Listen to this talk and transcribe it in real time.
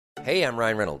Hey, I'm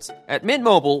Ryan Reynolds. At Mint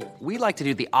Mobile, we like to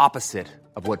do the opposite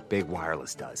of what Big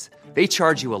Wireless does. They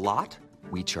charge you a lot,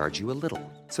 we charge you a little.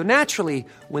 So naturally,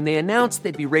 when they announced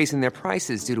they'd be raising their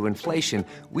prices due to inflation,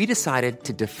 we decided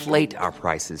to deflate our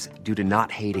prices due to not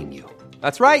hating you.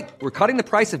 That's right. We're cutting the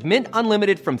price of Mint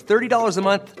Unlimited from $30 a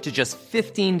month to just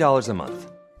 $15 a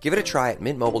month. Give it a try at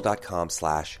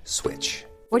mintmobile.com/switch.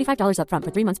 $45 up front for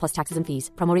 3 months plus taxes and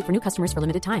fees. Promo rate for new customers for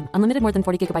limited time. Unlimited more than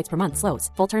 40 gigabytes per month. Slows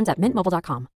full terms at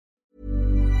mintmobile.com.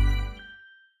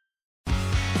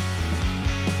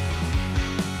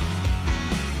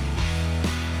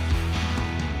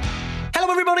 Hello,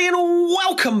 everybody, and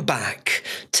welcome back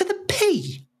to the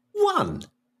P1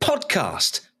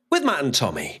 podcast with Matt and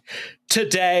Tommy.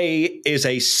 Today is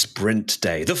a sprint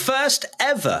day, the first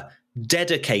ever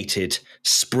dedicated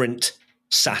sprint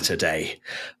Saturday,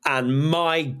 and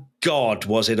my God,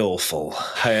 was it awful.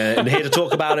 And here to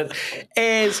talk about it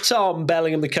is Tom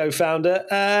Bellingham, the co-founder.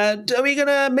 Are we going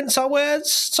to mince our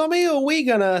words, Tommy, or are we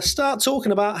going to start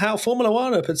talking about how Formula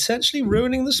One are potentially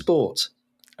ruining the sport?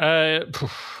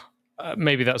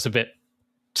 Maybe that's a bit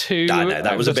too... I know,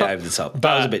 that was a bit over the top.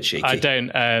 That was a bit cheeky. I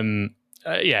don't...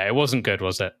 it wasn't good,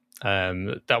 was it?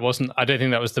 That wasn't... I don't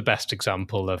think that was the best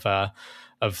example of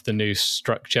the new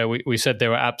structure. We said they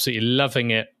were absolutely loving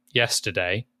it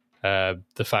yesterday.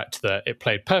 The fact that it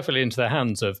played perfectly into their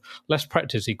hands of less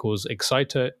practice equals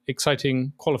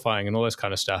exciting qualifying and all this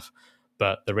kind of stuff.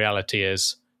 But the reality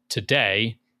is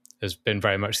today has been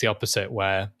very much the opposite,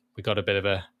 where we got a bit of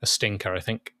a stinker, I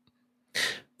think.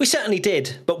 We certainly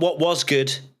did. But what was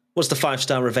good was the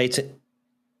 5-star revating.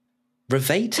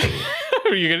 Revating?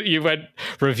 You went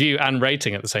review and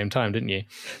rating at the same time, didn't you?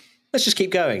 Let's just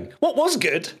keep going. What was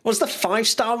good was the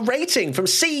 5-star rating from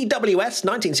CWS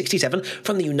 1967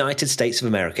 from the United States of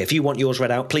America. If you want yours read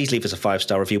out, please leave us a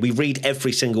 5-star review. We read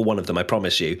every single one of them, I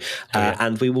promise you.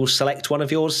 And we will select one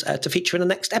of yours to feature in the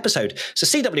next episode. So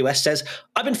CWS says,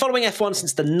 I've been following F1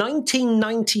 since the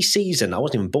 1990 season. I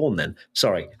wasn't even born then.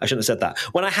 Sorry, I shouldn't have said that.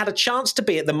 When I had a chance to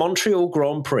be at the Montreal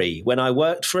Grand Prix when I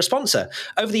worked for a sponsor.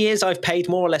 Over the years, I've paid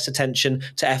more or less attention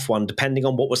to F1 depending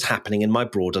on what was happening in my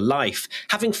broader life.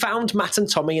 Having found Matt and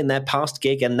Tommy in their past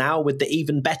gig, and now with the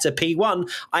even better P1,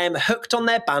 I am hooked on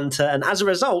their banter, and as a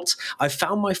result, I've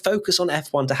found my focus on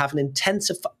F1 to have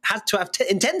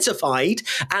intensified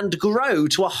and grow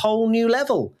to a whole new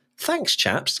level. Thanks,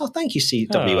 chaps. Oh, thank you,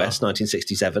 CWS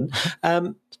 1967.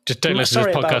 Just don't listen to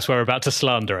this podcast. We're about to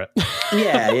slander it.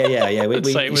 Yeah.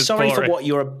 We're sorry boring. for what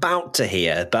you're about to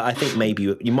hear, but I think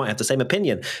maybe you might have the same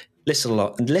opinion. Listen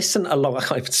along. I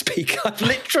can't even speak. I've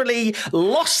literally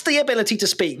lost the ability to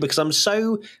speak because I'm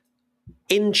so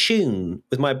in tune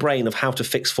with my brain of how to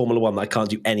fix Formula One that I can't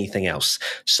do anything else.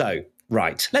 So,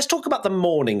 right, let's talk about the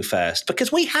morning first,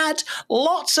 because we had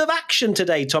lots of action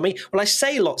today, Tommy. Well, I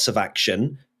say lots of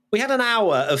action. We had an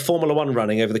hour of Formula One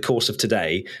running over the course of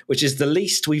today, which is the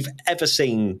least we've ever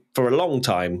seen for a long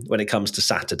time when it comes to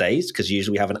Saturdays, because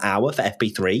usually we have an hour for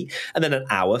FP3 and then an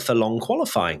hour for long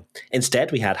qualifying.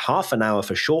 Instead, we had half an hour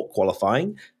for short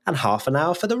qualifying and half an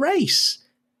hour for the race.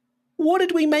 What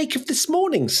did we make of this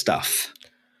morning's stuff?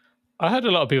 I heard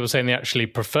a lot of people saying they actually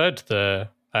preferred the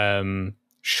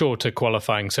shorter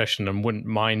qualifying session and wouldn't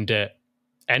mind it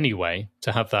anyway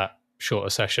to have that shorter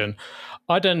session.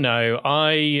 I don't know.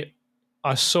 I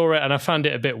saw it and I found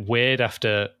it a bit weird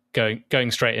after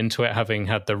going straight into it, having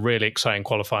had the really exciting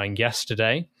qualifying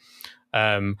yesterday.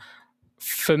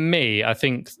 For me, I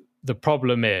think the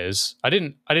problem is I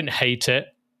didn't hate it.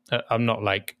 I'm not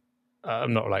like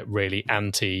really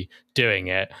anti doing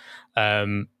it.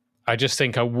 I just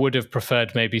think I would have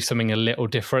preferred maybe something a little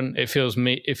different. It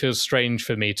feels strange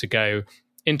for me to go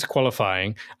into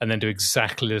qualifying and then do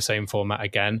exactly the same format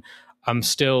again. I'm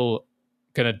still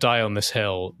going to die on this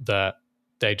hill that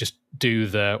they just do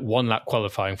the one lap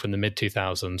qualifying from the mid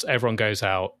 2000s. Everyone goes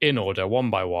out in order,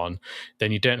 one by one.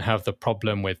 Then you don't have the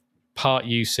problem with part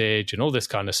usage and all this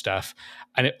kind of stuff.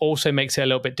 And it also makes it a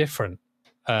little bit different.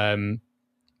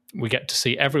 We get to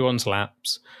see everyone's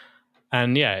laps.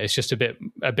 And yeah, it's just a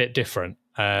bit different.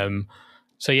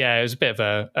 So yeah, it was a bit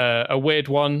of a weird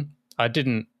one. I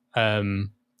didn't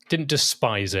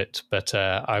despise it, but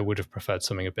I would have preferred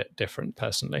something a bit different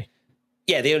personally.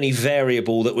 Yeah, the only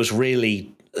variable that was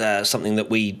really something that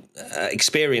we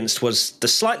experienced was the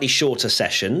slightly shorter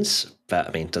sessions. But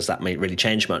I mean, does that really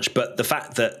change much? But the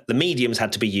fact that the mediums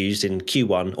had to be used in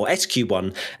Q1 or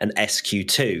SQ1 and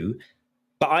SQ2.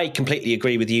 But I completely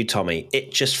agree with you, Tommy.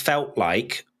 It just felt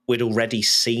like we'd already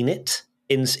seen it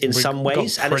in some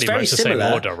ways, and it's very similar. The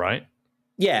same order, right?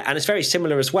 Yeah, and it's very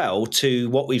similar as well to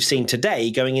what we've seen today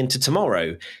going into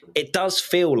tomorrow. It does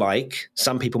feel like,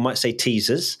 some people might say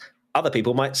teasers, other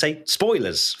people might say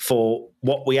spoilers for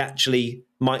what we actually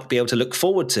might be able to look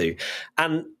forward to.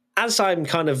 And as I'm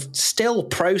kind of still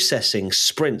processing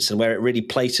sprints and where it really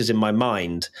places in my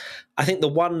mind, I think the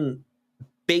one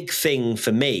big thing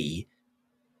for me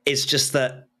is just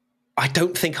that I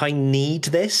don't think I need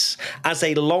this. As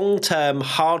a long-term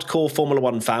hardcore Formula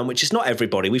One fan, which is not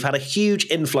everybody, we've had a huge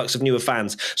influx of newer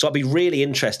fans, so I'd be really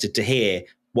interested to hear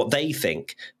what they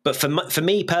think. But for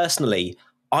me personally,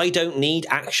 I don't need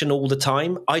action all the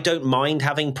time. I don't mind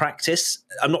having practice.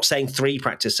 I'm not saying 3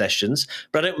 practice sessions,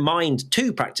 but I don't mind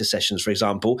 2 practice sessions, for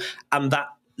example, and that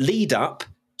lead up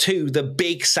to the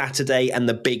big Saturday and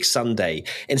the big Sunday.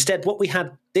 Instead, what we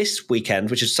had this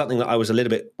weekend, which is something that I was a little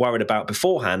bit worried about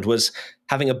beforehand, was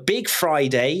having a big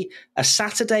Friday, a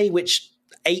Saturday which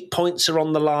 8 points are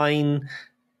on the line.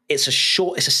 It's a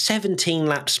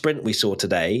 17-lap sprint we saw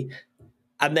today.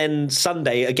 And then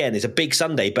Sunday, again, is a big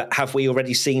Sunday, but have we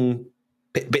already seen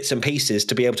bits and pieces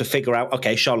to be able to figure out,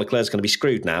 okay, Charles Leclerc's going to be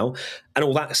screwed now, and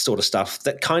all that sort of stuff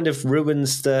that kind of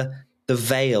ruins the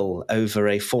veil over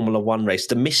a Formula One race,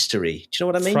 the mystery. Do you know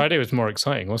what I mean? Friday was more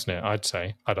exciting, wasn't it?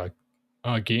 I'd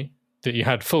argue that you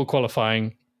had full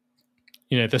qualifying.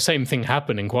 The same thing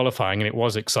happened in qualifying, and it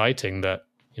was exciting that,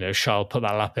 Charles put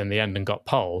that lap in the end and got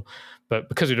pole. But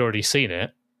because we'd already seen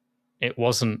it, it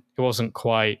wasn't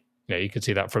quite. You could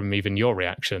see that from even your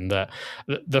reaction, that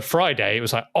the Friday, it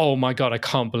was like, oh my God, I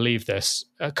can't believe this.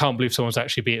 I can't believe someone's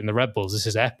actually beaten the Red Bulls. This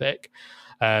is epic.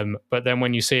 But then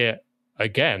when you see it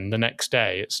again the next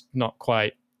day, it's not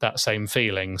quite that same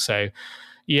feeling. So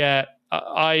yeah,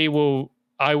 I will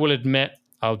admit,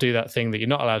 I'll do that thing that you're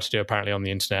not allowed to do apparently on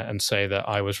the internet and say that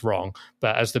I was wrong.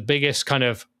 But as the biggest kind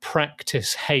of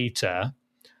practice hater,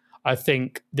 I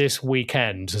think this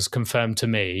weekend has confirmed to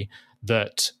me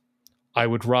that I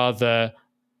would rather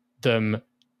them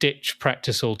ditch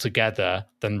practice altogether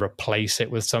than replace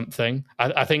it with something.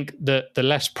 I think that the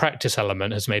less practice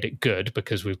element has made it good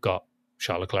because we've got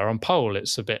Charles Leclerc on pole.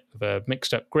 It's a bit of a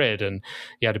mixed up grid and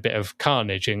you had a bit of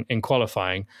carnage in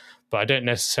qualifying. But I don't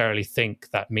necessarily think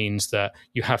that means that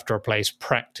you have to replace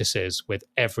practices with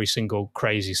every single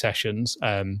crazy sessions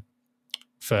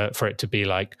for it to be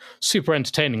like super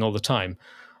entertaining all the time.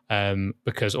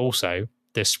 Because also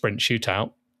this sprint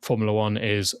shootout, Formula One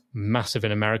is massive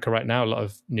in America right now, a lot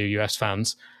of new US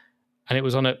fans. And it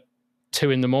was on at 2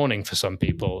 a.m. for some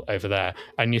people over there.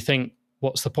 And you think,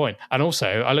 what's the point? And also,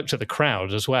 I looked at the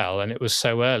crowd as well, and it was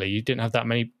so early. You didn't have that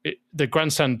many. The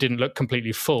grandstand didn't look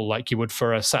completely full like you would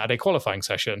for a Saturday qualifying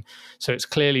session. So it's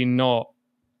clearly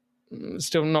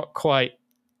still not quite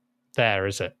there,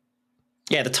 is it?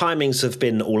 Yeah, the timings have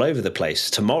been all over the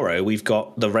place. Tomorrow, we've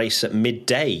got the race at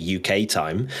midday UK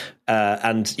time,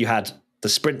 and you had the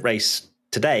sprint race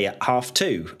today at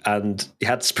 2:30, and you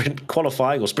had sprint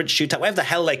qualifying or sprint shootout, whatever the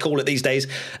hell they call it these days,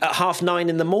 at 9:30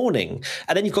 in the morning.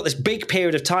 And then you've got this big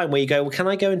period of time where you go, well, can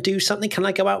I go and do something? Can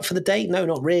I go out for the day? No,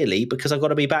 not really, because I've got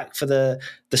to be back for the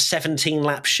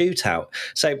 17-lap shootout.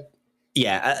 So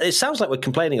yeah, it sounds like we're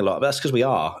complaining a lot, but that's because we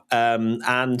are.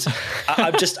 And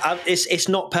it's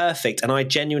not perfect. And I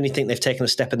genuinely think they've taken a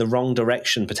step in the wrong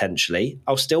direction, potentially.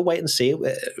 I'll still wait and see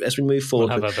as we move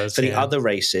forward for the other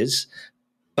races.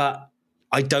 But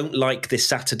I don't like this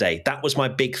Saturday. That was my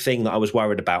big thing that I was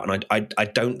worried about. And I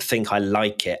don't think I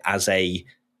like it as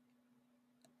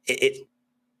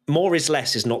more is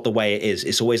less is not the way it is.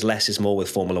 It's always less is more with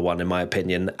Formula One, in my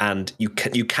opinion. And you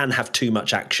can have too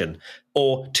much action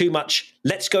or too much.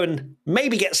 Let's go and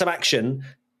maybe get some action,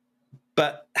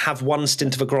 but have one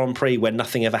stint of a Grand Prix where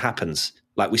nothing ever happens.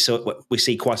 Like we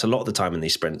see quite a lot of the time in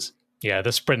these sprints. Yeah,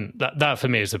 the sprint, that for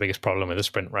me is the biggest problem with the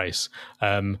sprint race.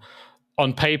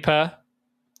 On paper,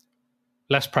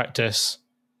 less practice,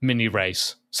 mini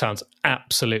race sounds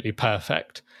absolutely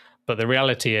perfect. But the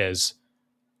reality is,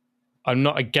 I'm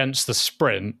not against the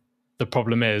sprint. The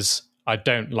problem is, I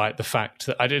don't like the fact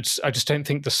that I just don't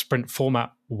think the sprint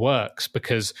format works,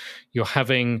 because you're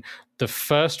having the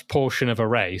first portion of a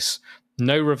race,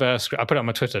 no reverse. I put it on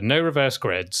my Twitter, no reverse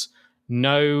grids.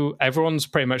 No, everyone's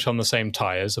pretty much on the same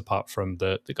tyres, apart from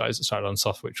the guys that started on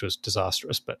soft, which was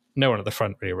disastrous, but no one at the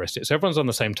front really risked it. So everyone's on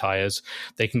the same tyres.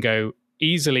 They can go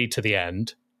easily to the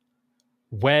end.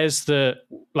 Where's you're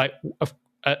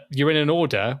in an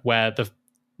order where the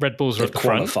Red Bulls are at the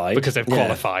front because they've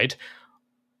qualified.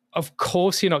 Of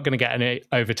course you're not going to get any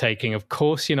overtaking. Of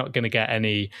course you're not going to get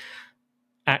any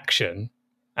action.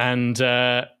 And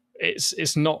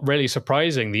it's not really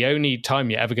surprising. The only time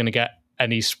you're ever going to get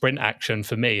any sprint action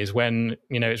for me is when,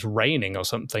 it's raining or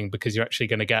something, because you're actually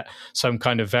going to get some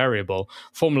kind of variable.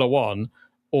 Formula One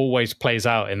always plays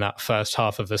out in that first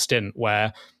half of the stint,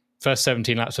 where first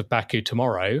 17 laps of Baku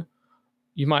tomorrow,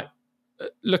 you might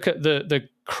look at the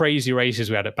crazy races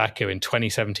we had at Baku in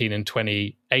 2017 and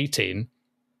 2018.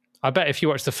 I bet if you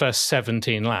watched the first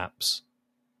 17 laps,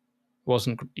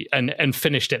 and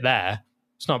finished it there,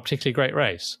 it's not a particularly great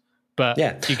race. But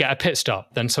you get a pit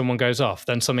stop, then someone goes off,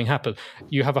 then something happens.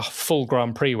 You have a full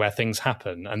Grand Prix where things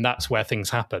happen, and that's where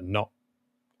things happen, not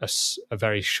a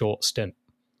very short stint.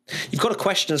 You've got a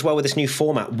question as well with this new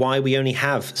format, why we only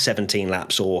have 17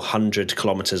 laps or 100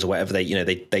 kilometres or whatever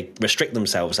they restrict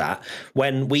themselves at,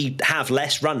 when we have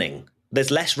less running. There's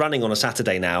less running on a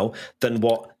Saturday now than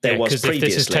what there was previously. Because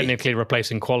if this is technically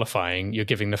replacing qualifying, you're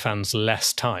giving the fans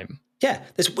less time. Yeah,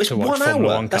 it's 1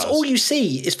 hour. That's all you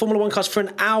see is Formula One cars for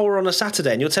an hour on a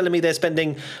Saturday. And you're telling me they're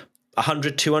spending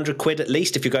 100, 200 quid at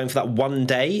least if you're going for that one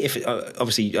day. If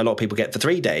obviously a lot of people get for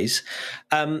 3 days.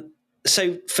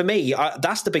 So for me,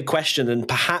 that's the big question, and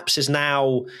perhaps is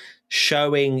now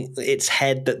showing its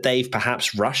head that they've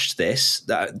perhaps rushed this.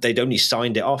 That they'd only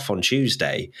signed it off on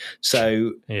Tuesday.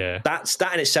 So that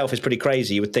in itself is pretty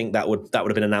crazy. You would think that would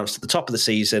have been announced at the top of the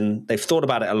season. They've thought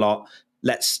about it a lot.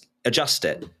 Let's adjust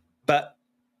it. But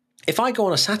if I go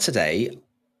on a Saturday,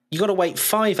 you got to wait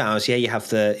 5 hours. Yeah, you have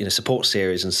the support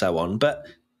series and so on, but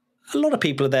a lot of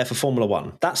people are there for Formula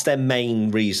One. That's their main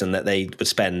reason that they would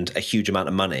spend a huge amount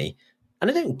of money. And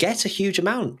they don't get a huge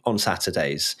amount on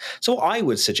Saturdays. So what I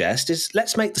would suggest is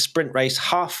let's make the sprint race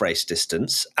half race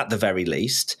distance at the very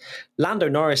least. Lando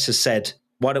Norris has said,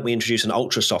 why don't we introduce an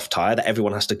ultra soft tyre that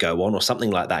everyone has to go on or something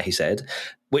like that, he said,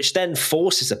 which then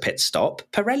forces a pit stop.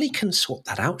 Pirelli can sort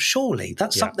that out, surely.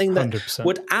 That's something that 100%.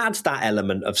 Would add that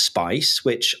element of spice,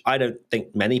 which I don't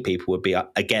think many people would be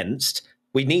against.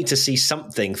 We need to see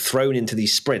something thrown into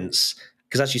these sprints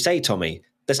because, as you say, Tommy,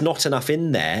 there's not enough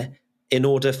in there in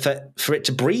order for it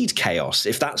to breed chaos,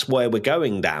 if that's where we're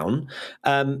going down.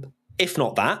 If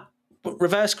not that,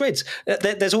 reverse grids.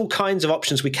 There's all kinds of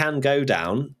options we can go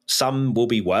down. Some will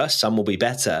be worse, some will be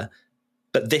better,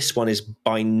 but this one is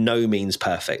by no means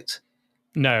perfect.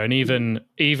 No, and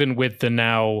even with the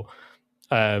now,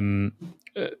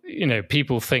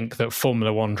 people think that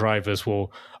Formula One drivers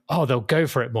they'll go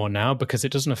for it more now because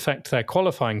it doesn't affect their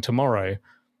qualifying tomorrow.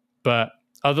 But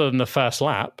other than the first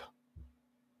lap,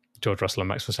 George Russell and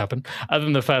Max Verstappen, other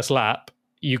than the first lap,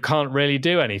 you can't really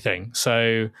do anything.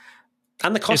 So,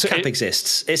 and the cost cap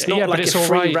exists. It's not like it's a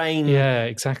free reign. Yeah,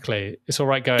 exactly. It's all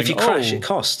right going, if you crash, it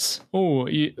costs.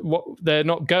 They're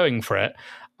not going for it.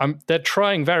 They're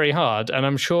trying very hard. And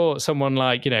I'm sure someone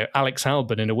like, Alex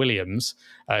Albon in a Williams,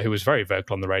 who was very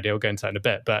vocal on the radio, we'll go into that in a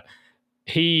bit, but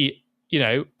he,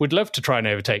 would love to try and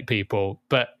overtake people,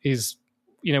 but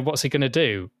what's he going to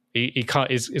do? He can't.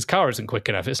 His car isn't quick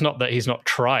enough. It's not that he's not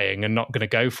trying and not going to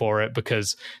go for it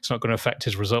because it's not going to affect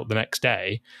his result the next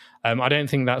day. I don't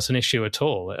think that's an issue at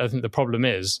all. I think the problem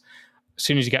is, as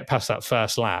soon as you get past that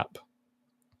first lap,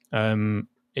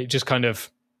 it just kind of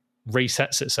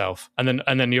resets itself, and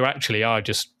then you actually are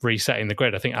just resetting the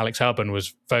grid. I think Alex Albon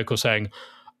was vocal saying,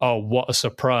 "Oh, what a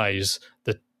surprise!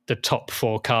 The top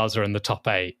 4 cars are in the top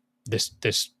 8. This."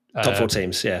 Top 4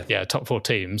 teams, yeah. Yeah, top 4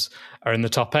 teams are in the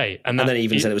top 8. And then he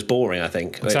even said it was boring, I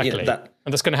think. Exactly. And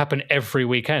that's going to happen every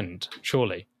weekend,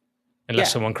 surely,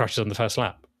 unless someone crashes on the first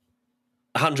lap.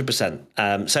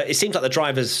 100%. So it seems like the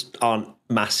drivers aren't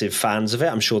massive fans of it.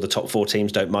 I'm sure the top 4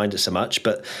 teams don't mind it so much.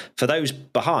 But for those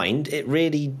behind, it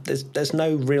really, there's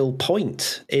no real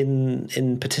point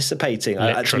in participating.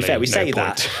 To be fair, we say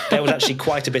that. There was actually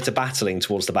quite a bit of battling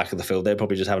towards the back of the field. They're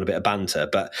probably just having a bit of banter.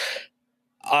 But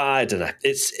I don't know.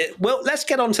 Well, let's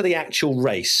get on to the actual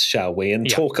race, shall we? And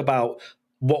talk about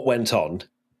what went on.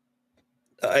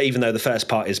 Even though the first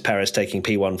part is Perez taking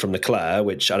P1 from Leclerc,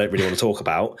 which I don't really want to talk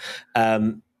about.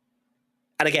 And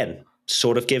again,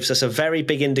 sort of gives us a very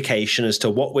big indication as to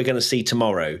what we're going to see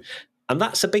tomorrow. And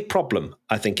that's a big problem,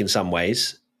 I think, in some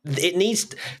ways.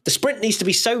 The sprint needs to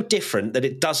be so different that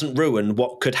it doesn't ruin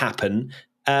what could happen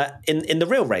in the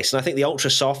real race. And I think the ultra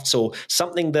softs or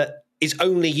something that is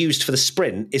only used for the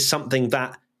sprint is something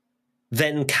that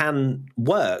then can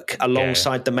work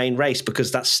alongside the main race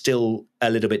because that's still a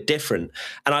little bit different.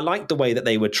 And I like the way that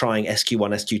they were trying SQ1,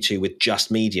 SQ2 with just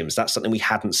mediums. That's something we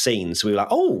hadn't seen. So we were like,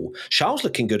 oh, Charles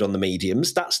looking good on the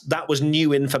mediums. That was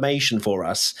new information for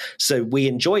us. So we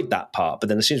enjoyed that part. But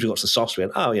then as soon as we got to the softs, we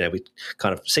went, we've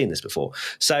kind of seen this before.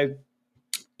 So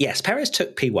yes, Perez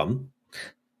took P1.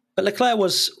 But Leclerc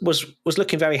was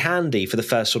looking very handy for the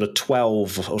first sort of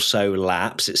 12 or so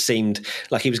laps. It seemed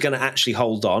like he was going to actually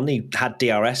hold on. He had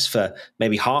DRS for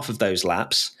maybe half of those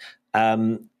laps.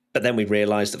 But then we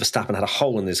realised that Verstappen had a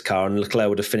hole in his car and Leclerc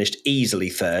would have finished easily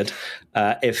third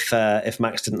if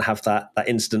Max didn't have that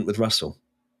incident with Russell.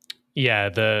 Yeah,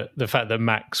 the fact that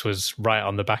Max was right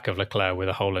on the back of Leclerc with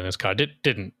a hole in his car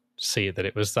didn't see that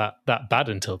it was that bad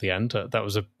until the end. That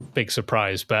was a big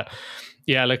surprise. But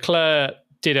yeah, Leclerc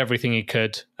did everything he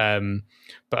could.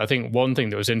 But I think one thing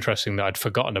that was interesting that I'd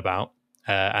forgotten about,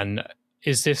 and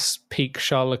is this peak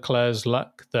Charles Leclerc's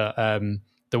luck, that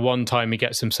the one time he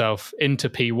gets himself into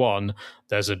P1,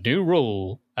 there's a new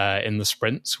rule in the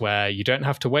sprints where you don't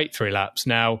have to wait 3 laps.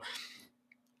 Now,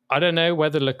 I don't know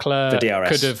whether Leclerc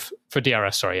could have... For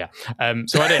DRS, sorry, yeah.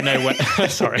 So I don't know what...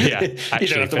 sorry, yeah. Actually, you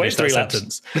don't have to wait 3 laps.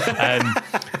 Sentence.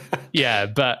 Yeah,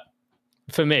 but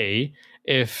for me,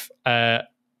 if...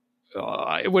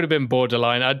 it would have been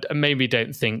borderline. I maybe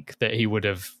don't think that it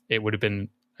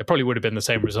probably would have been the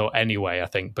same result anyway, I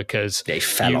think, because... Yeah, he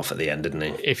fell off at the end, didn't he?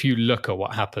 If you look at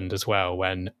what happened as well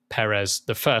when Perez,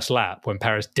 the first lap, when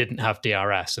Perez didn't have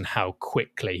DRS and how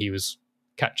quickly he was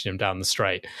catching him down the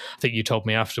straight. I think you told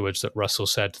me afterwards that Russell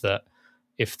said that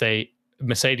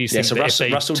Mercedes... Yeah, so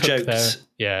Russell joked...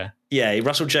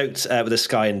 Russell joked with a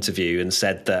Sky interview and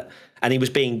said that... And he was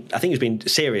being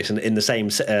serious in the same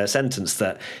sentence,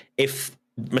 that if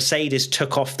Mercedes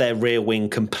took off their rear wing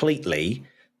completely,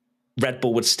 Red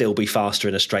Bull would still be faster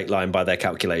in a straight line by their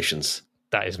calculations.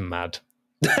 That is mad.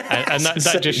 and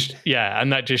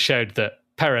that just showed that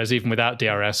Perez, even without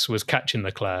DRS, was catching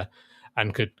Leclerc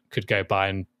and could go by,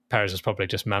 and Perez was probably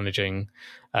just managing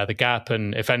the gap.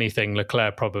 And if anything,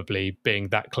 Leclerc probably being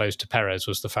that close to Perez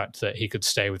was the fact that he could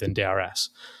stay within DRS.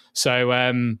 So,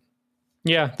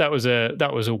 yeah, that was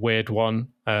a weird one.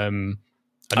 I don't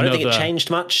think it changed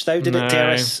much, though, did it?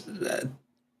 DRS,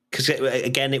 because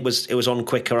again, it was on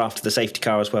quicker after the safety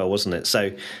car as well, wasn't it?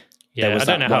 So yeah, I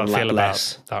don't know how I feel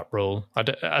about that rule.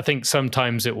 I think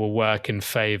sometimes it will work in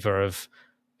favour of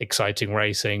exciting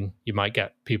racing. You might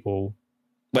get people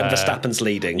when Verstappen's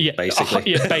leading,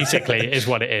 basically. Yeah, basically is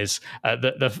what it is.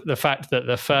 The fact that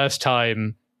the first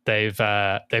time they've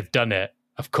done it,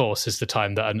 of course, is the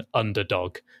time that an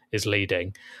underdog is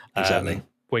leading. Exactly.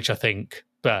 Which I think,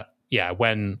 but yeah,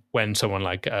 when someone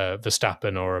like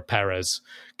Verstappen or a Perez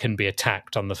can be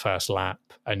attacked on the first lap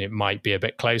and it might be a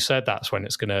bit closer, that's when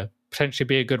it's going to potentially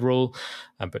be a good rule.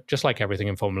 But just like everything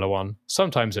in Formula One,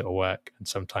 sometimes it will work and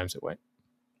sometimes it won't.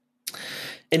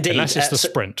 Indeed. Unless it's the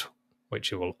sprint,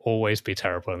 which it will always be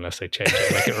terrible unless they change it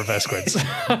and make it reverse grids.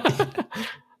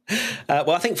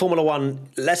 Well, I think Formula One,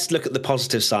 let's look at the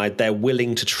positive side. They're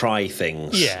willing to try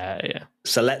things. Yeah.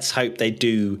 So let's hope they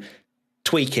do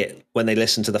tweak it when they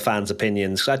listen to the fans'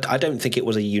 opinions. I don't think it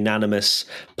was a unanimous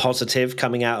positive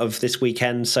coming out of this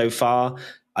weekend so far.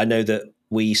 I know that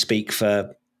we speak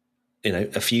for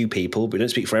a few people, but we don't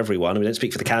speak for everyone. We don't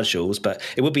speak for the casuals, but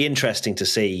it would be interesting to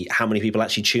see how many people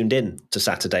actually tuned in to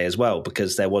Saturday as well,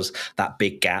 because there was that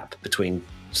big gap between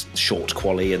short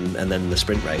quali and then the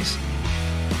sprint race.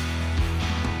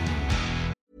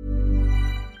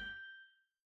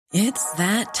 It's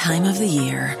that time of the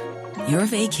year. Your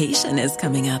vacation is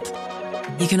coming up.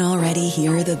 You can already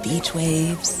hear the beach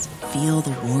waves, feel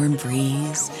the warm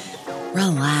breeze,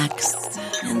 relax,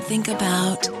 and think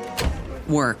about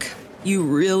work. You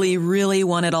really, really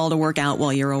want it all to work out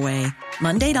while you're away.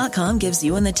 Monday.com gives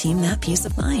you and the team that peace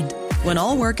of mind. When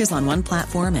all work is on one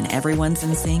platform and everyone's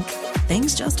in sync,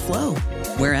 things just flow.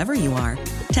 Wherever you are,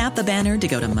 tap the banner to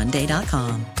go to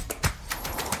Monday.com.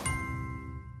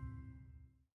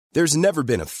 There's never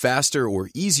been a faster or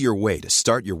easier way to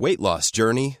start your weight loss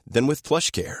journey than with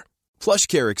PlushCare.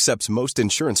 PlushCare accepts most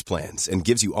insurance plans and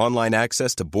gives you online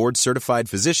access to board-certified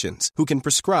physicians who can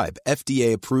prescribe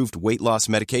FDA-approved weight loss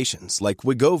medications like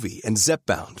Wegovy and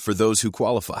Zepbound for those who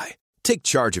qualify. Take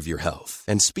charge of your health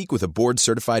and speak with a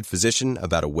board-certified physician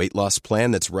about a weight loss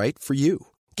plan that's right for you.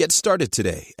 Get started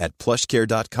today at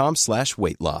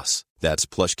plushcare.com/weight-loss. That's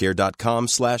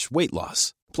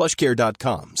plushcare.com/weight-loss.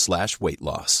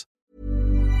 plushcare.com/weight-loss.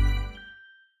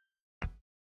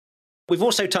 We've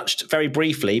also touched very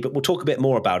briefly, but we'll talk a bit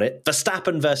more about it.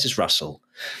 Verstappen versus Russell.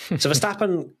 So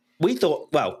Verstappen, we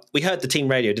heard the team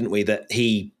radio, didn't we, that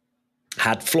he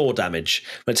had floor damage.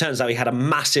 But it turns out he had a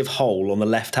massive hole on the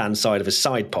left-hand side of his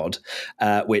side pod,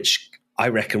 which I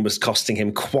reckon was costing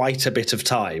him quite a bit of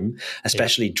time,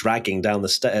 especially dragging down the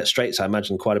straights. I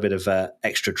imagine quite a bit of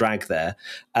extra drag there.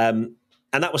 And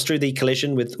that was through the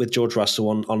collision with George Russell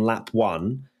on lap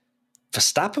 1.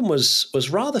 Verstappen was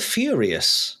rather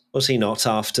furious, was he not?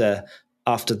 After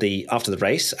the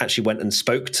race, actually went and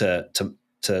spoke to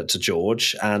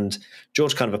George, and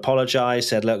George kind of apologised,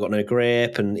 said, "Look, I've got no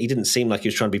grip," and he didn't seem like he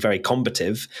was trying to be very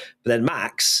combative. But then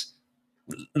Max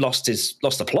lost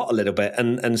the plot a little bit,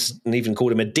 and even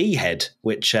called him a D-head,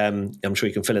 which I'm sure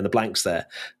you can fill in the blanks there.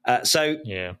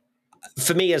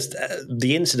 For me, as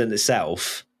the incident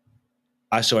itself,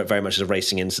 I saw it very much as a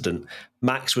racing incident.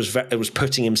 Max was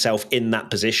putting himself in that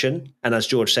position. And as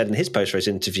George said in his post-race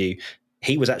interview,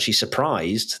 he was actually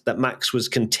surprised that Max was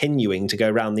continuing to go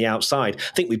around the outside.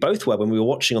 I think we both were when we were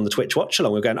watching on the Twitch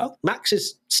watch-along. We were going, oh, Max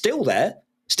is still there,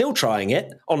 still trying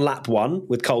it on lap 1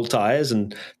 with cold tyres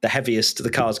and the heaviest the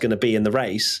car's going to be in the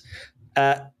race.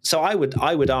 So I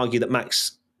would argue that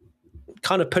Max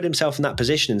kind of put himself in that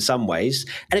position in some ways,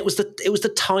 and it was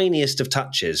the tiniest of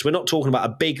touches. We're not talking about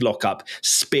a big lockup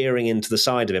spearing into the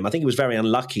side of him. I think he was very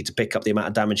unlucky to pick up the amount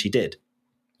of damage he did.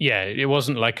 Yeah, it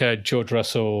wasn't like a George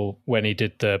Russell when he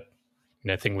did the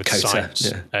thing with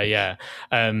science.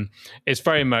 It's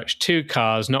very much two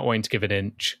cars not wanting to give an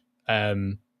inch,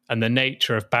 and the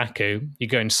nature of Baku, you're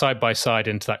going side by side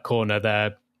into that corner.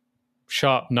 They're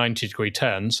sharp 90-degree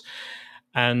turns,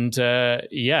 and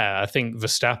I think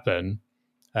Verstappen.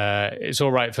 It's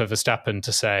all right for Verstappen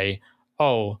to say,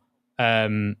 "Oh,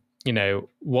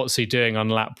 what's he doing on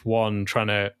lap 1, trying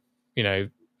to,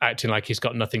 acting like he's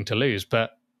got nothing to lose,"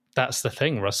 but that's the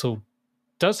thing. Russell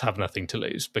does have nothing to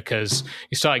lose because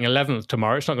he's starting 11th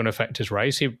tomorrow. It's not going to affect his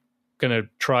race. He's going to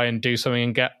try and do something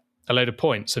and get a load of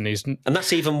points. And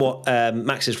that's even what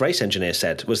Max's race engineer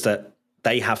said, was that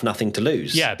they have nothing to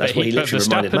lose. Yeah, that's what he literally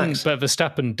reminded Max. But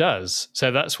Verstappen does.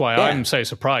 So that's why I'm so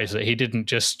surprised that he didn't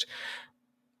just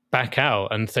back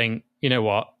out and think, you know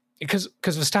what? Because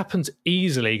Verstappen's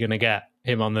easily going to get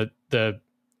him on the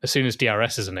as soon as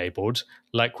DRS is enabled,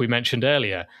 like we mentioned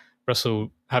earlier.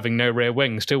 Russell, having no rear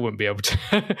wing, still wouldn't be able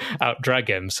to out-drag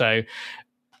him. So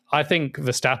I think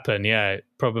Verstappen,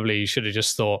 probably should have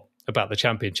just thought about the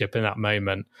championship in that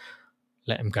moment,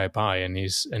 let him go by, and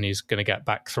he's going to get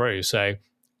back through. So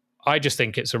I just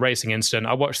think it's a racing incident.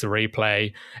 I watched the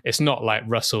replay. It's not like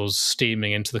Russell's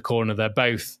steaming into the corner. They're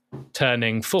both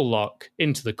turning full lock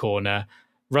into the corner.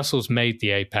 Russell's made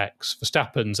the apex.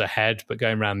 Verstappen's ahead, but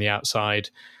going around the outside.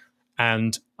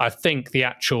 And I think the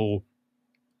actual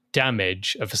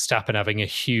damage of Verstappen having a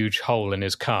huge hole in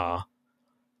his car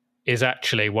is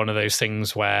actually one of those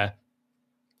things where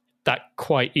that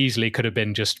quite easily could have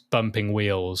been just bumping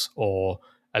wheels or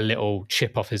a little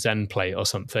chip off his end plate or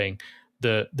something.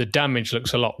 The damage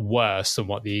looks a lot worse than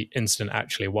what the incident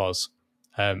actually was.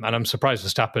 And I'm surprised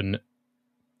Verstappen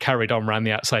carried on around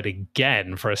the outside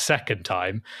again for a second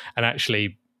time and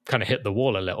actually kind of hit the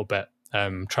wall a little bit,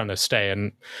 trying to stay.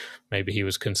 And maybe he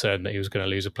was concerned that he was going to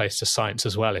lose a place to Sainz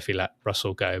as well if he let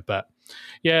Russell go. But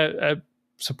a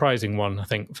surprising one, I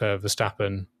think, for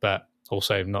Verstappen, but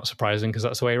also not surprising because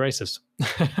that's the way he races.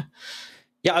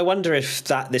 Yeah, I wonder if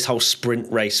this whole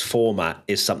sprint race format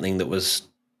is something that was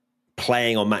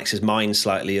playing on Max's mind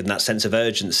slightly, and that sense of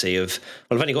urgency of,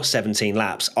 well, I've only got 17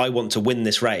 laps. I want to win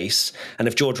this race. And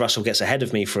if George Russell gets ahead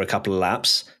of me for a couple of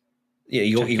laps,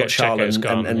 you got Charles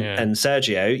and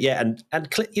Sergio. Yeah, and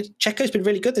Checo's been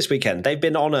really good this weekend. They've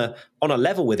been on a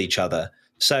level with each other.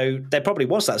 So there probably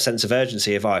was that sense of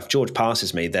urgency of, if George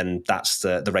passes me, then that's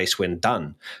the race win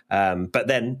done. But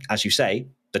then, as you say,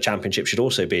 the championship should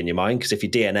also be in your mind, because if you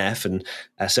DNF and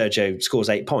Sergio scores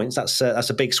 8 points, that's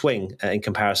a big swing in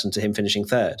comparison to him finishing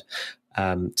third.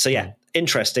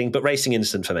 Interesting, but racing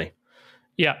incident for me.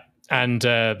 Yeah, and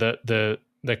the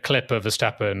clip of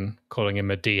Verstappen calling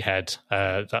him a D-head,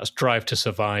 that's Drive to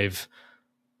Survive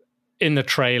in the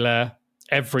trailer.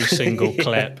 Every single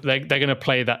clip, they're going to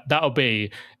play that. That'll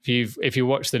be, if you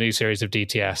watch the new series of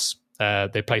DTS,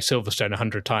 they play Silverstone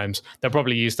 100 times. They'll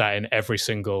probably use that in every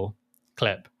single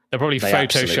clip. They'll probably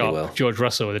Photoshop George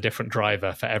Russell with a different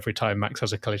driver for every time Max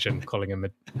has a collision, calling him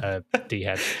a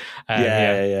D-head.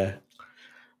 I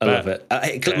love it.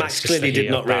 Max clearly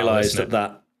did not realise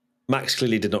that. Max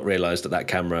clearly did not realise that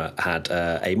camera had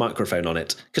a microphone on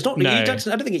it, because I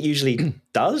don't think it usually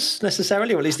does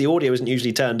necessarily, or at least the audio isn't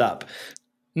usually turned up.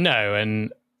 No,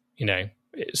 and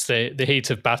it's the heat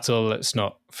of battle. Let's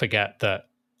not forget that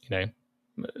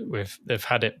they've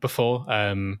had it before.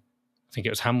 I think it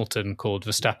was Hamilton called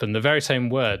Verstappen the very same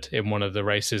word in one of the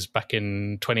races back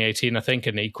in 2018, I think,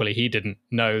 and equally he didn't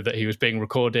know that he was being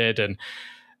recorded. And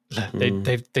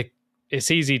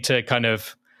it's easy to kind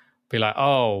of be like,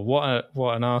 oh, what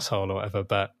an arsehole or whatever,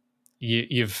 but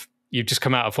you've just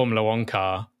come out of a Formula One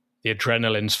car, the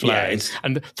adrenaline's flowing,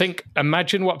 and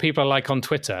imagine what people are like on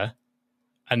Twitter,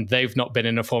 and they've not been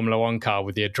in a Formula One car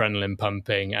with the adrenaline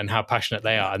pumping and how passionate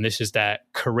they are, and this is their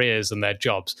careers and their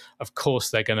jobs. Of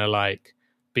course they're going to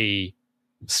be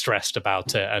stressed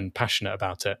about it and passionate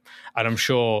about it. And I'm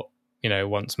sure,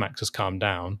 once Max has calmed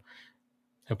down,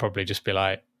 he'll probably just be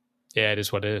like, yeah, it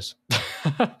is what it is.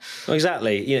 Well,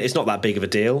 exactly. It's not that big of a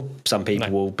deal. Some people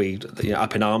will be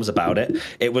up in arms about it.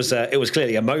 It was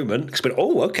clearly a moment. But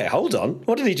okay, hold on.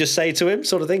 What did he just say to him?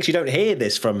 Sort of things. You don't hear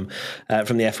this from the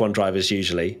F1 drivers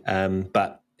usually,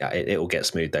 but it will get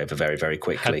smoothed over very, very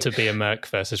quickly. Had to be a Merc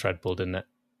versus Red Bull, didn't it?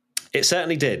 It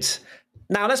certainly did.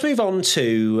 Now let's move on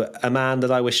to a man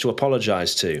that I wish to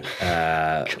apologise to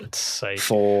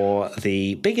for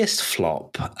the biggest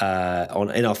flop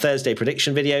in our Thursday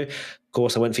prediction video. Of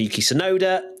course, I went for Yuki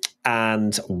Tsunoda,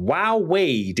 and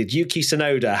wowee, did Yuki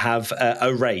Tsunoda have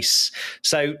a race.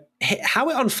 So how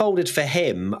it unfolded for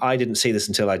him, I didn't see this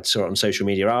until I saw it on social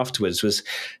media afterwards, was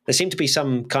there seemed to be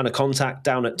some kind of contact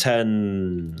down at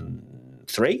turn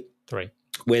three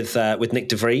with Nick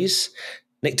de Vries.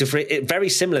 Nick de Vries, very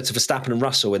similar to Verstappen and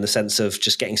Russell in the sense of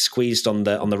just getting squeezed on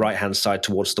the right-hand side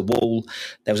towards the wall.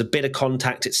 There was a bit of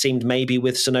contact, it seemed, maybe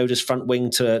with Tsunoda's front wing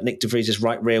to Nick de Vries'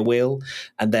 right rear wheel.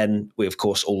 And then we, of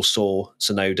course, all saw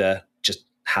Tsunoda just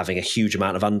having a huge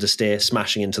amount of understeer,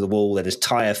 smashing into the wall. Then his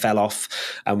tyre fell off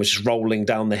and was just rolling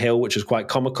down the hill, which was quite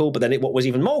comical. But then what was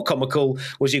even more comical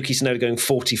was Yuki Tsunoda going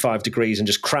 45 degrees and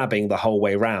just crabbing the whole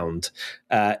way round.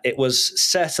 It was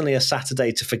certainly a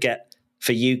Saturday to forget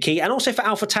for Yuki, and also for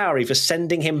AlphaTauri for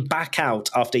sending him back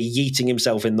out after yeeting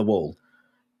himself in the wall.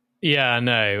 Yeah, I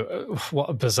know.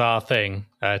 What a bizarre thing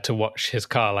to watch his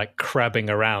car like crabbing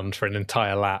around for an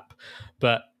entire lap.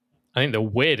 But I think the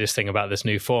weirdest thing about this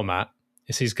new format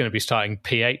is he's going to be starting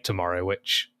P8 tomorrow,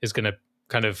 which is going to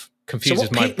kind of confuses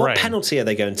my brain. What penalty are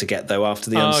they going to get, though, after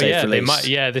the unsafe release?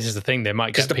 This is the thing. They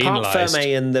might get penalised. Because the Parc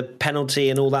Fermé and the penalty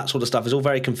and all that sort of stuff is all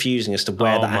very confusing as to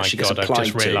where that actually gets applied to. I've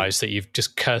just realised that you've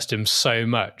just cursed him so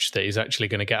much that he's actually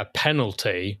going to get a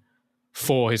penalty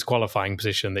for his qualifying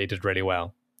position that he did really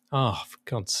well. Oh, for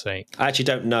God's sake. I actually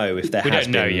don't know if there has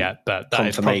been confirmation yet,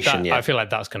 but yet. I feel like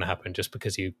that's going to happen just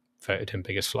because you voted him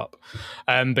biggest flop.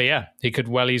 But yeah, he could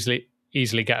well easily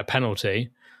get a penalty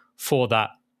for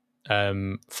that.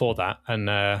 And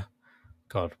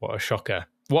God, what a shocker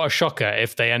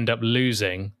if they end up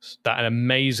losing that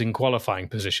amazing qualifying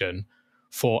position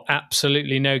for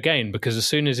absolutely no gain, because as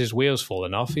soon as his wheels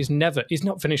fallen off, he's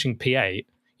not finishing P8.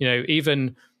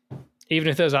 Even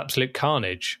if there's absolute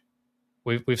carnage,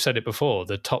 we've said it before,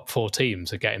 the top four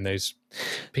teams are getting those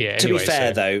P8 to anyway. Be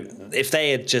fair though, if they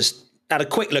had just had a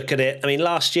quick look at it. I mean,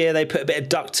 last year they put a bit of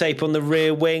duct tape on the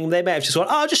rear wing. They may have just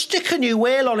gone, just stick a new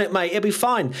wheel on it, mate. It'll be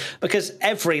fine. Because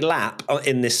every lap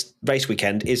in this race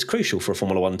weekend is crucial for a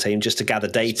Formula One team, just to gather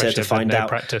data, especially to find out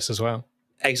practice as well.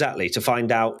 Exactly, to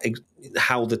find out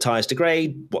how the tyres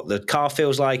degrade, what the car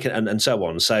feels like, and so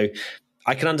on. So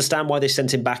I can understand why they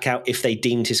sent him back out if they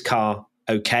deemed his car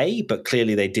okay, but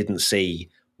clearly they didn't see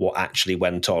what actually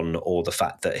went on, or the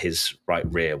fact that his right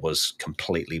rear was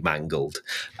completely mangled.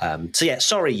 So yeah,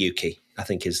 sorry, Yuki, I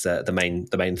think is the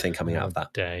main thing coming out of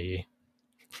that. Dare you?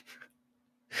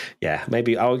 Yeah,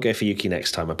 maybe I'll go for Yuki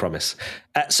next time, I promise.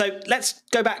 So let's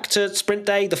go back to Sprint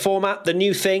Day, the format, the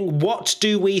new thing. What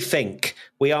do we think?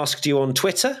 We asked you on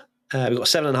Twitter. We've got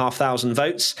 7,500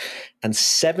 votes, and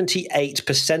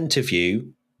 78% of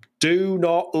you do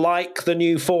not like the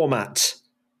new format.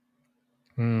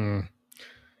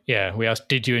 Yeah, we asked,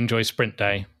 did you enjoy Sprint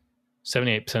Day?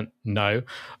 78% no.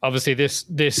 Obviously, this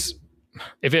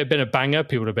if it had been a banger,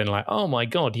 people would have been like, oh my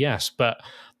God, yes. But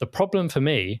the problem for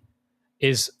me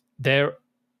is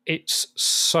it's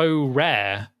so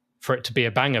rare for it to be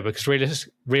a banger, because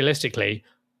realistically,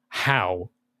 how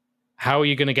are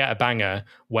you going to get a banger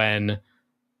when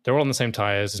they're all on the same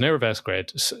tyres, there's no reverse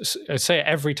grid? I say it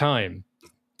every time,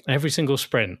 every single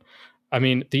sprint. I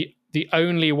mean, the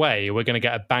only way we're going to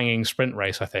get a banging sprint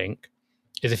race, I think,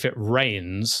 is if it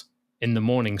rains in the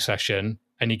morning session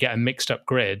and you get a mixed up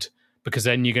grid, because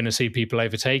then you're going to see people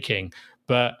overtaking.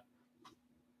 But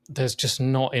there's just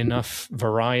not enough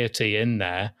variety in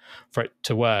there for it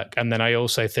to work. And then I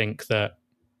also think that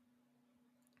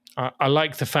I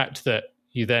like the fact that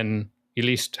you then at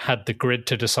least had the grid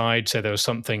to decide, so there was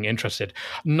something interested.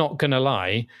 Not going to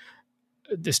lie,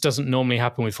 this doesn't normally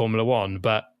happen with Formula One,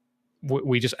 but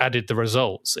we just added the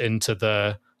results into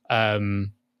our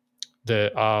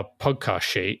podcast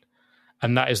sheet,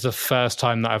 and that is the first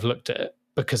time that I've looked at it,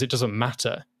 because it doesn't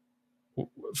matter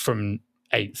from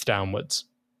 8th downwards.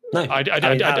 No, I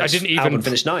didn't even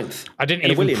finish 9th. I didn't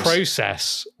even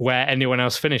process where anyone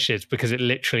else finishes, because it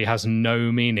literally has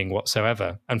no meaning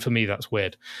whatsoever, and for me that's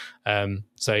weird.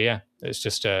 So yeah, it's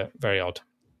just very odd.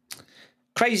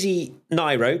 Crazy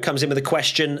Nairo comes in with a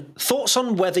question. Thoughts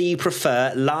on whether you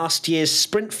prefer last year's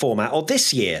sprint format or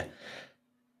this year?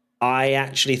 I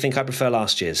actually think I prefer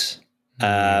last year's.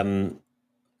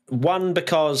 One,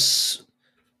 because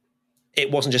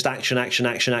it wasn't just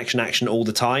action all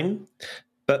the time,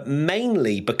 but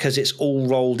mainly because it's all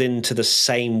rolled into the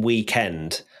same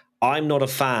weekend. I'm not a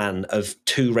fan of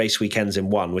 2 race weekends in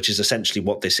one, which is essentially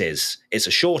what this is. It's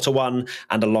a shorter one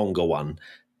and a longer one.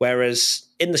 Whereas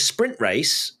in the sprint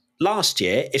race last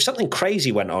year, if something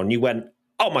crazy went on, you went,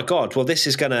 oh my God, well, this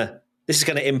is going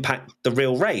to impact the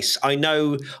real race. I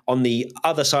know on the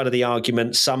other side of the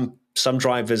argument, some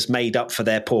drivers made up for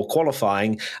their poor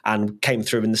qualifying and came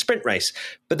through in the sprint race.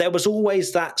 But there was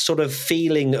always that sort of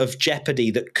feeling of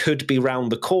jeopardy that could be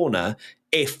round the corner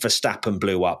if Verstappen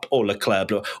blew up or Leclerc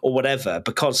blew up or whatever,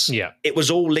 because it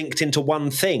was all linked into one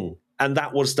thing. And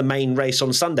that was the main race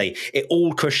on Sunday. It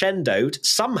all crescendoed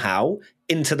somehow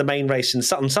into the main race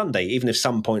on Sunday, even if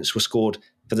some points were scored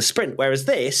for the sprint. Whereas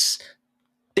this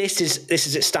is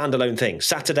its standalone thing.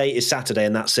 Saturday is Saturday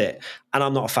and that's it. And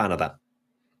I'm not a fan of that.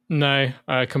 No,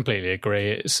 I completely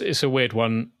agree. It's a weird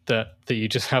one that you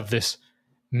just have this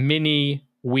mini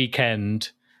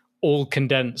weekend all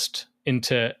condensed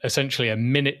into essentially a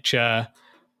miniature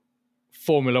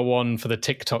Formula One for the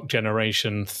TikTok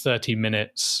generation, 30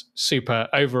 minutes, super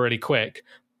over really quick.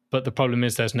 But the problem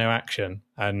is there's no action.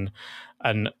 And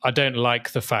I don't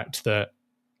like the fact that,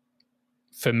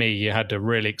 for me, you had a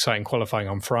really exciting qualifying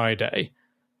on Friday.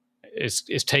 It's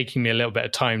taking me a little bit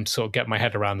of time to sort of get my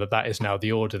head around that is now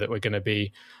the order that we're going to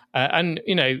be. And,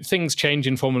 you know, things change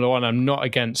in Formula One. I'm not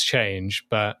against change,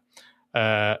 but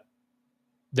there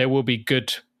will be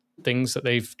good things that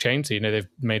they've changed. You know, they've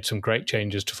made some great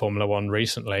changes to Formula One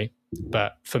recently.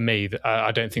 But for me,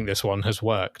 I don't think this one has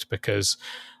worked because,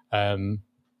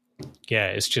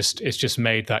 it's just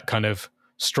made that kind of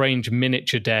strange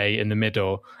miniature day in the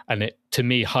middle. And it, to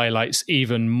me, highlights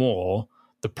even more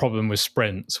the problem with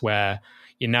sprints, where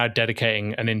you're now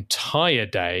dedicating an entire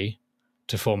day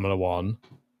to Formula One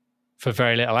for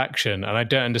very little action. And I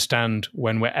don't understand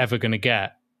when we're ever going to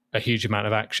get a huge amount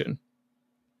of action.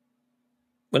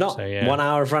 We're not. 1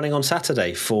 hour of running on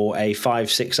Saturday for a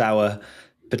 5-6 hour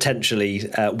potentially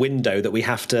window that we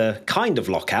have to kind of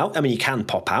lock out. I mean, you can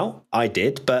pop out. I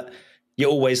did, but you're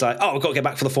always like, oh, I've got to get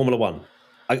back for the Formula One.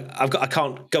 I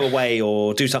can't go away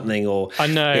or do something. Or I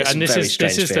know, and this is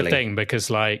the thing, because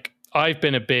like I've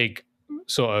been a big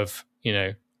sort of, you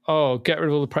know, oh, get rid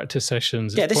of all the practice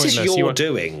sessions. Yeah, this is your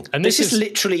doing. And this is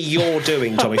literally your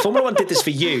doing, Tommy. Formula One did this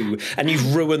for you, and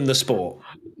you've ruined the sport.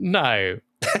 No,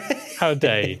 how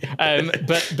dare you?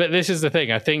 But this is the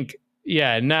thing. I think,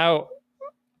 now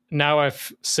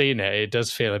I've seen it, it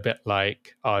does feel a bit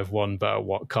like I've won, but at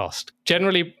what cost?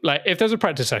 Generally, like if there's a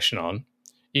practice session on,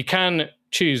 you can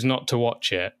choose not to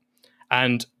watch it.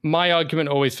 And my argument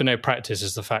always for no practice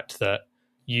is the fact that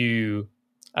you,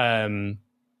 it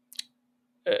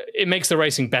makes the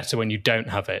racing better when you don't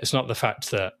have it. It's not the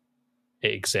fact that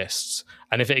it exists.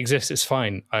 And if it exists, it's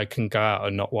fine. I can go out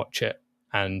and not watch it.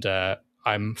 And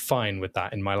I'm fine with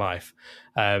that in my life.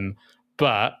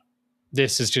 But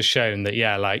this has just shown that,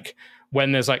 like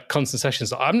when there's like constant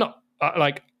sessions, I'm a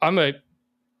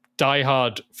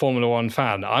diehard Formula One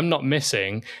fan. I'm not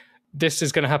missing. This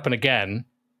is going to happen again.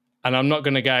 And I'm not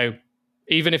going to go,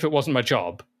 even if it wasn't my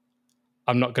job,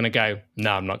 I'm not going to go,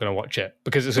 no, I'm not going to watch it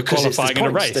because it's a qualifying in a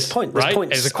race. There's points.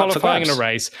 It's a qualifying in a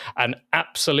race. And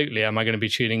absolutely, am I going to be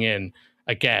tuning in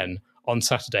again on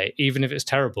Saturday, even if it's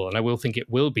terrible? And I will think it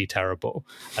will be terrible.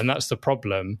 And that's the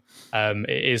problem. It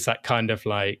is that kind of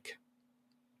like,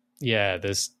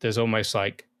 there's almost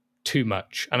like too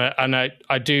much. And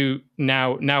I do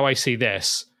now I see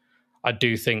this, I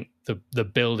do think the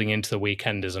building into the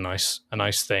weekend is a nice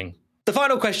thing. The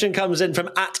final question comes in from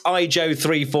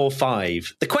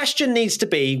 @ijoe345. The question needs to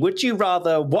be, would you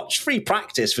rather watch free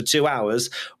practice for 2 hours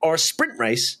or a sprint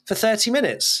race for 30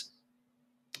 minutes?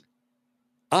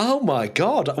 Oh my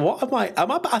God. What am I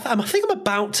think I'm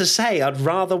about to say I'd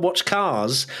rather watch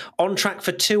cars on track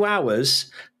for 2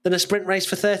 hours than a sprint race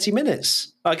for 30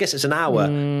 minutes. I guess it's an hour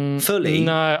fully.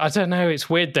 No, I don't know. It's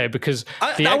weird though, because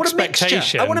the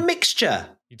expectation... I want a mixture.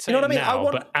 You'd say, you know what I mean?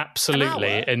 But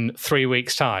absolutely, in 3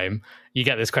 weeks' time, you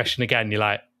get this question again. You're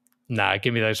like, nah,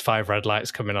 give me those 5 red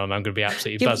lights coming on. I'm going to be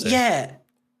absolutely buzzing. Yeah.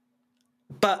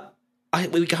 But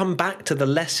we come back to the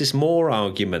less is more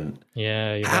argument.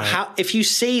 Yeah, you're right. If you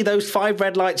see those 5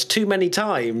 red lights too many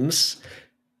times,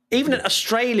 even in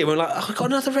Australia, we're like, oh, I got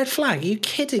another red flag. Are you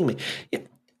kidding me?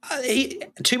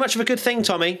 Too much of a good thing,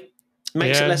 Tommy.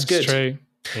 Makes it less good. True.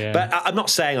 Yeah. But I'm not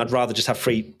saying I'd rather just have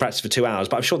free practice for 2 hours,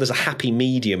 but I'm sure there's a happy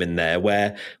medium in there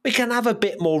where we can have a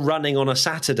bit more running on a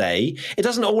Saturday. It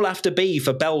doesn't all have to be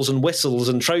for bells and whistles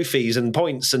and trophies and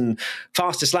points and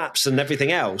fastest laps and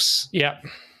everything else. Yeah.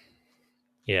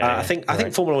 Yeah. I think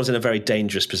Formula One's in a very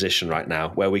dangerous position right now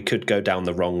where we could go down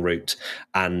the wrong route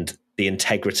and the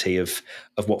integrity of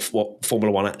what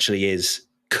Formula One actually is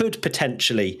could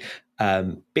potentially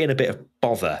be in a bit of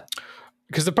bother.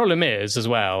 Because the problem is, as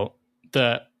well,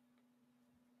 that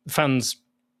fans,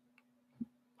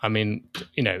 I mean,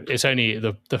 it's only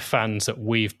the fans that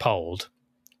we've polled,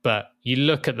 but you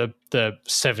look at the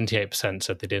 78%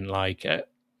 said they didn't like it,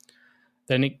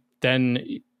 then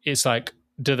it's like,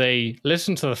 do they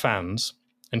listen to the fans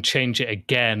and change it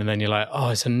again? And then you're like, oh,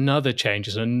 it's another change.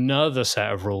 It's another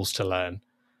set of rules to learn.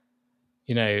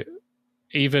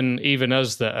 Even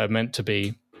us that are meant to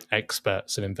be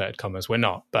experts in inverted commas, we're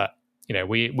not. But,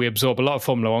 we absorb a lot of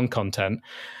Formula One content,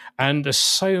 and there's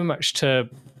so much to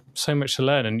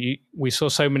learn. And we saw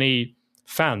so many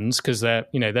fans, because they're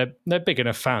big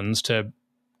enough fans to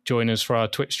join us for our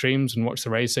Twitch streams and watch the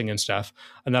racing and stuff.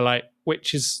 And they're like,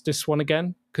 which is this one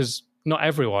again? Because not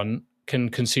everyone can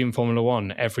consume Formula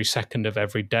One every second of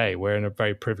every day. We're in a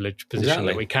very privileged position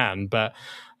that we can. But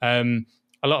a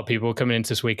lot of people coming into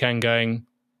this weekend going,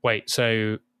 wait,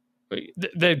 so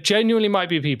there genuinely might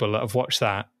be people that have watched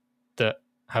that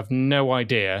have no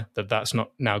idea that that's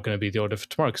not now going to be the order for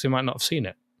tomorrow, because they might not have seen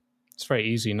it. It's very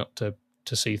easy not to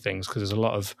see things, because there's a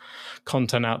lot of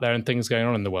content out there and things going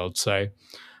on in the world. So,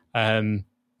 it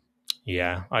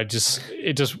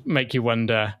just make you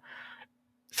wonder,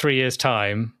 3 years'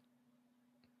 time,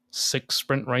 6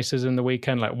 sprint races in the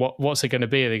weekend, like what's it going to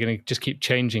be? Are they going to just keep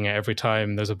changing it every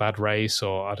time there's a bad race?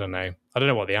 Or I don't know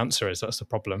what the answer is. That's the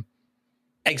problem.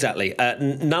 Exactly.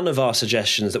 None of our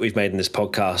suggestions that we've made in this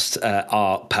podcast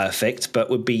are perfect, but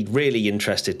would be really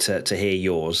interested to hear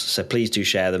yours. So please do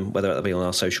share them, whether it be on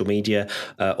our social media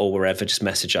or wherever. Just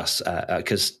message us,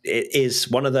 because it is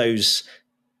one of those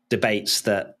debates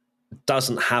that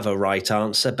doesn't have a right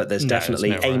answer, but there's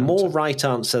definitely a more right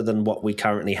answer than what we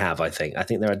currently have. I think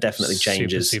there are definitely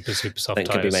changes super soft that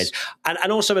could be made,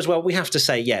 and also as well, we have to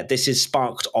say, this is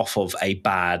sparked off of a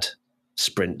bad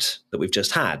sprint that we've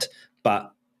just had.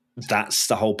 But that's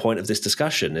the whole point of this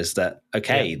discussion, is that,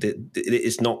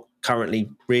 it's not currently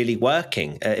really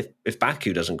working. If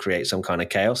Baku doesn't create some kind of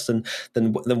chaos,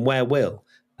 then where will?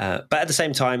 But at the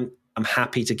same time, I'm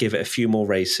happy to give it a few more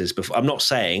races before. I'm not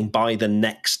saying by the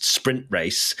next sprint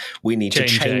race we need to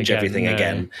change everything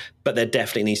again, but there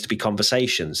definitely needs to be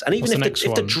conversations. And even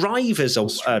if the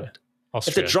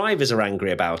drivers are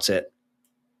angry about it,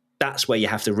 that's where you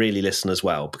have to really listen as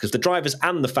well, because the drivers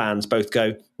and the fans both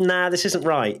go, nah, this isn't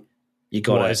right. You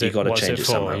got to change it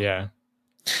somehow. Yeah.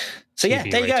 So there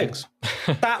ratings.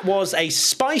 You go. That was a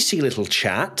spicy little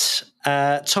chat.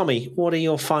 Tommy, what are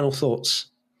your final thoughts?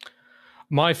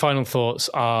 My final thoughts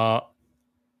are,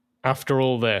 after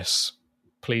all this,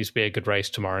 please be a good race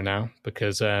tomorrow now,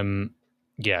 because bit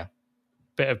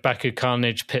of Baku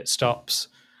carnage, pit stops.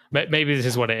 Maybe this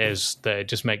is what it is, that it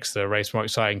just makes the race more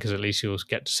exciting, because at least you'll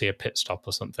get to see a pit stop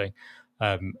or something,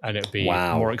 and it'll be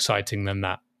more exciting than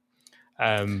that.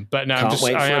 But no, Can't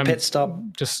wait for a pit stop.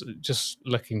 Just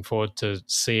looking forward to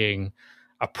seeing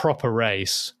a proper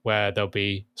race where there'll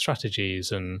be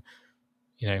strategies, and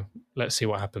let's see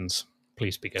what happens.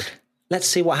 Please be good. Let's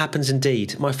see what happens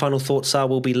indeed. My final thoughts are,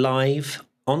 we'll be live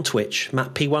on Twitch,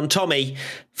 Matt P1 Tommy,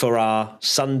 for our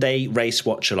Sunday race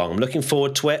watch along. I'm looking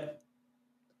forward to it.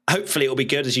 Hopefully it'll be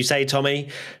good, as you say, Tommy.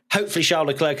 Hopefully Charles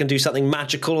Leclerc can do something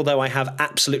magical, although I have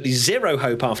absolutely zero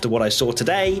hope after what I saw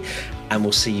today. And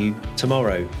we'll see you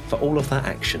tomorrow for all of that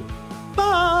action.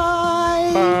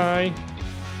 Bye! Bye!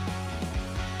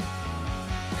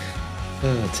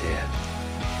 Oh, dear.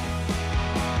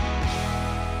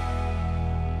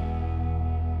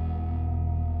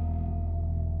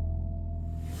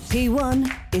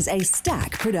 P1 is a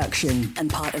Stack production and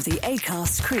part of the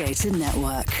Acast Creator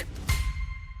Network.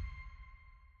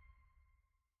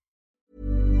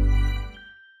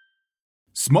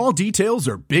 Small details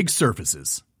are big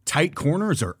surfaces. Tight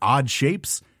corners are odd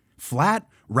shapes. Flat,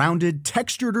 rounded,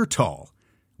 textured, or tall.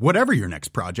 Whatever your next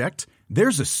project,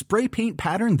 there's a spray paint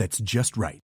pattern that's just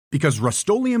right. Because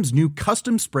Rust-Oleum's new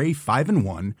Custom Spray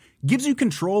 5-in-1 gives you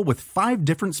control with 5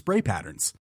 different spray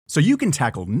patterns. So you can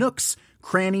tackle nooks,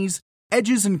 crannies,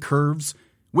 edges, and curves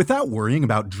without worrying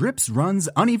about drips, runs,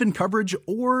 uneven coverage,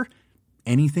 or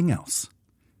anything else.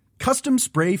 Custom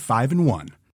Spray 5-in-1.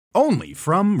 Only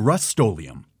from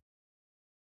Rust-Oleum.